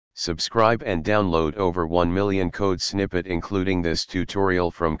Subscribe and download over 1 million code snippet including this tutorial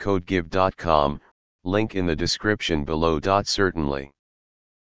from codegive.com, link in the description below. Certainly.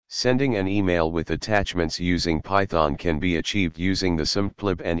 Sending an email with attachments using Python can be achieved using the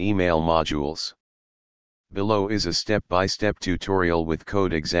SymPlib and email modules. Below is a step-by-step tutorial with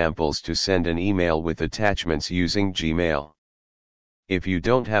code examples to send an email with attachments using Gmail. If you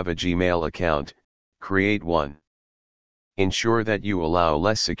don't have a Gmail account, create one. Ensure that you allow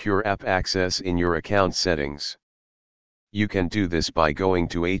less secure app access in your account settings. You can do this by going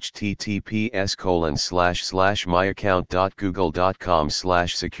to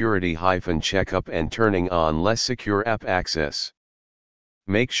https://myaccount.google.com/security-checkup and turning on less secure app access.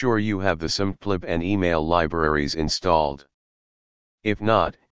 Make sure you have the SymPlib and email libraries installed. If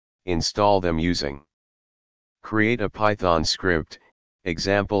not, install them using. Create a Python script,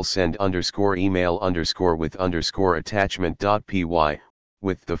 example send_email_with_attachment.py,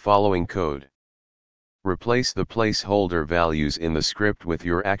 with the following code. Replace the placeholder values in the script with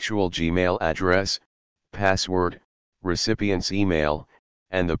your actual Gmail address, password, recipient's email,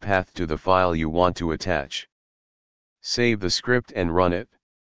 and the path to the file you want to attach. Save the script and run it.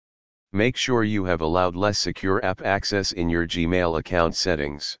 Make sure you have allowed less secure app access in your Gmail account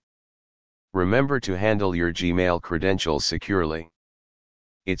settings. Remember to handle your Gmail credentials securely.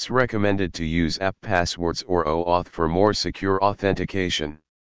 It's recommended to use app passwords or OAuth for more secure authentication.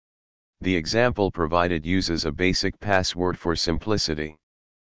 The example provided uses a basic password for simplicity.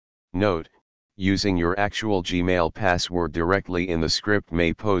 Note, using your actual Gmail password directly in the script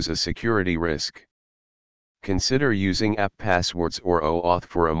may pose a security risk. Consider using app passwords or OAuth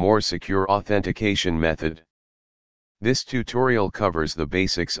for a more secure authentication method. This tutorial covers the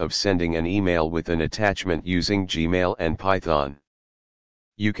basics of sending an email with an attachment using Gmail and Python.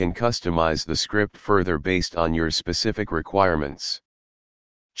 You can customize the script further based on your specific requirements.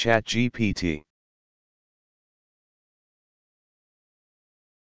 ChatGPT.